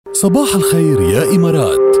صباح الخير يا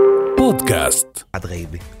إمارات بودكاست. بعد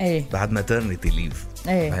غيبة ايه بعد ماترنتي ليف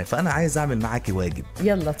ايه فأنا عايز أعمل معاكي واجب.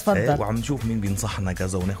 يلا تفضل. وعم نشوف مين بينصحنا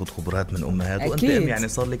كذا وناخد خبرات من أمهات. وأنت أكيد. يعني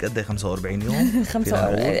صار لك قد 45 يوم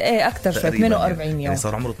 45 ايه اكثر شوي 48 يوم يعني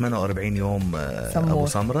صار عمره 48 يوم. أبو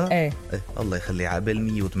سمرة ايه الله يخليه عابل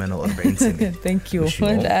 148 سنة. ثانك يو.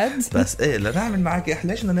 بس لنعمل معاكي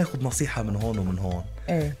إحنا ليش ناخد نصيحة من هون ومن هون؟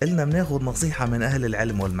 قلنا بناخد نصيحة من أهل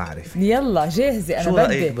العلم والمعرفة. يلا جاهزة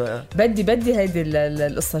أنا بدي هيدي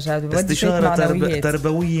القصة جاد. استشارة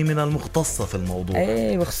تربوية من المختصة في الموضوع.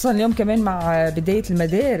 ايه وخصوصا اليوم كمان مع بداية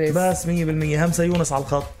المدارس. بس 100%. همسة يونس على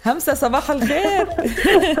الخط. همسة صباح الخير.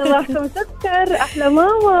 صباحكم سكر أحلى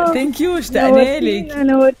ماما. ثانك يو اشتقنا لك.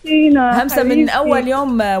 نورتينا همسة من أول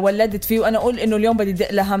يوم ولدت فيه وأنا أقول إنه اليوم بدي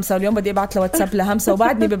دق لهمسة واليوم بدي أبعت لواتساب لهمسة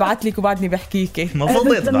وبعدني ببعت لك وبعدني بحكيكي. ما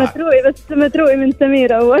فضيت بس متروقي من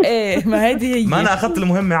سمير أول. ايه ما هذه هي. ما أنا أخذت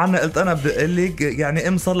المهمة عنا. قلت أنا بدي أقول لك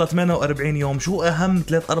يعني صار لها 48 يوم. شو أهم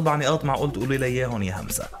 3-4 نقاط معقول تقولي لي إياهم يا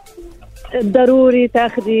همسة؟ ضروري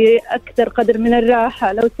تاخذي أكثر قدر من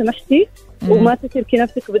الراحة لو سمحتي. وما تتركي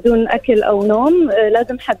نفسك بدون أكل أو نوم.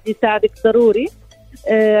 لازم حد يساعدك ضروري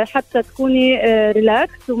حتى تكوني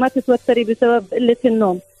ريلاكس وما تتوتري بسبب قلة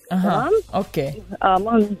النوم. تمام اوكي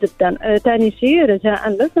مهم جدا. تاني شيء رجاء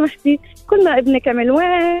لو سمحتي كل ما ابنك عمل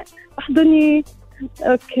احضني.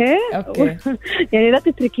 اوكي يعني لا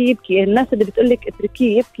تتركيه يبكي. الناس اللي بتقولك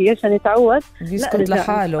اتركيه يبكي عشان يتعود بيسكت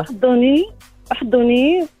لحاله.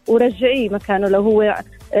 احضني ورجعيه مكانه لو هو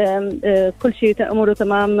كل شيء اموره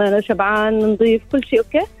تمام شبعان نظيف كل شيء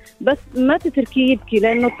اوكي. بس ما تتركيه يبكي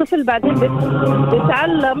لانه الطفل بعدين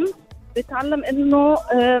بيتعلم انه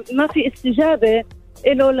ما في استجابه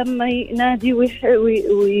إله لما ينادي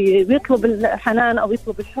ويطلب الحنان أو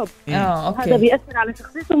يطلب الحب. هذا بيأثر على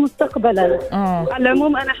شخصيته مستقبلا. على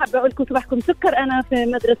العموم أنا حابة أقول لكم صباحكم سكر. أنا في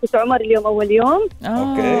مدرسة عمر اليوم أول يوم.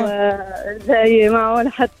 جاي معه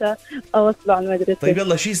لحتى أوصله على المدرسة. طيب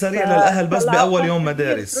يلا شيء سريع للأهل بس بأول يوم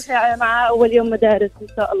مدارس. مع أول يوم مدارس إن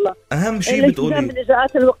شاء الله. أهم شيء بتقولي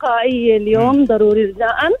الإجراءات الوقائية اليوم ضروري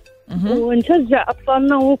رجاء. ونشجع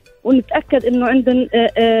أطفالنا ونتأكد إنه عندهم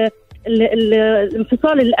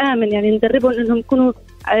الانفصال الآمن. يعني ندربهم إنهم يكونوا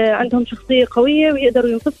عندهم شخصية قوية ويقدروا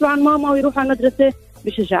ينفصلوا عن ماما ويروحوا على المدرسة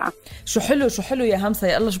بشجاعة. شو حلو يا همسة.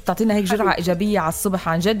 يا الله شو بتعطينا هيك جرعة إيجابية على الصبح.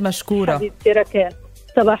 عن جد مشكورة حبيبتي راكيل.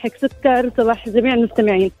 صباحك سكر. صباح جميع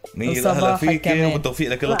المستمعين. أهلا فيك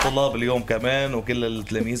وبالتوفيق لكل الطلاب اليوم كمان وكل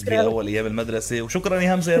التلاميذ بأول أيام المدرسة. وشكرا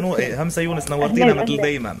يا همسة همسة يونس نورتينا مثل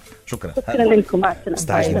دايما. شكرا لكم. مع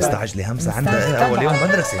السلامة. مستعجلة همسة عندها أول يوم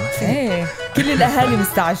مدرسة. كل الأهالي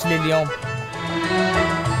مستعجلة اليوم.